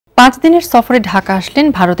5 দিনের সফরে ঢাকা আসলেন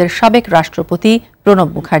ভারতের সাবেক রাষ্ট্রপতি প্রণব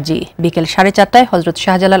মুখার্জি। বিকেল 4:30টায় হজরত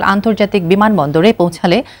শাহজালাল আন্তর্জাতিক বিমানবন্দরে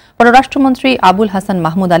পৌঁছালে পররাষ্ট্রমন্ত্রী আবুল হাসান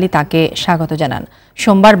মাহমুদ আলী তাকে স্বাগত জানান।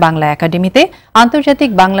 সোমবার বাংলা একাডেমিতে আন্তর্জাতিক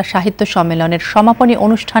বাংলা সাহিত্য সম্মেলনের সমাপনী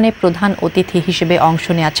অনুষ্ঠানে প্রধান অতিথি হিসেবে অংশ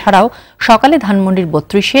নেওয়া ছাড়াও সকালে ধানমন্ডির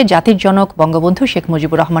 32-এ জাতির জনক বঙ্গবন্ধু শেখ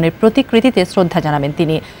মুজিবুর রহমানের প্রতিকৃতিতে শ্রদ্ধা জানাবেন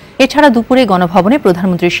তিনি। এছাড়া দুপুরে গণভবনে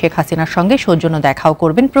প্রধানমন্ত্রী শেখ হাসিনার সঙ্গে সৌজন্য দেখাও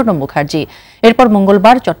করবেন প্রণব মুখার্জি। এরপর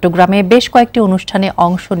মঙ্গলবার চট্টগ্রামে বেশ কয়েকটি অনুষ্ঠানে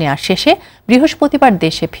অংশ নেওয়া শেষে বৃহস্পতিবার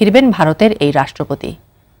দেশে ফিরবেন ভারতের এই রাষ্ট্রপতি।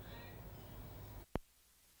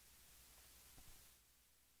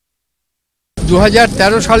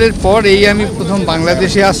 2013 সালের পর আমি প্রথম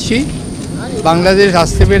বাংলাদেশে আসছি। বাংলাদেশ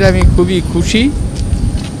আসতে পেরে আমি খুবই খুশি।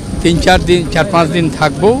 4-5 দিন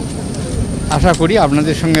থাকবো। আশা করি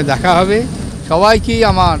আপনাদের সঙ্গে দেখা হবে। সবাইকেই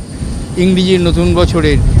আমার ইংরেজি নতুন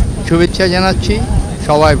বছরের শুভেচ্ছা জানাচ্ছি।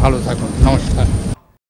 সবাই ভালো থাকুন। নমস্কার।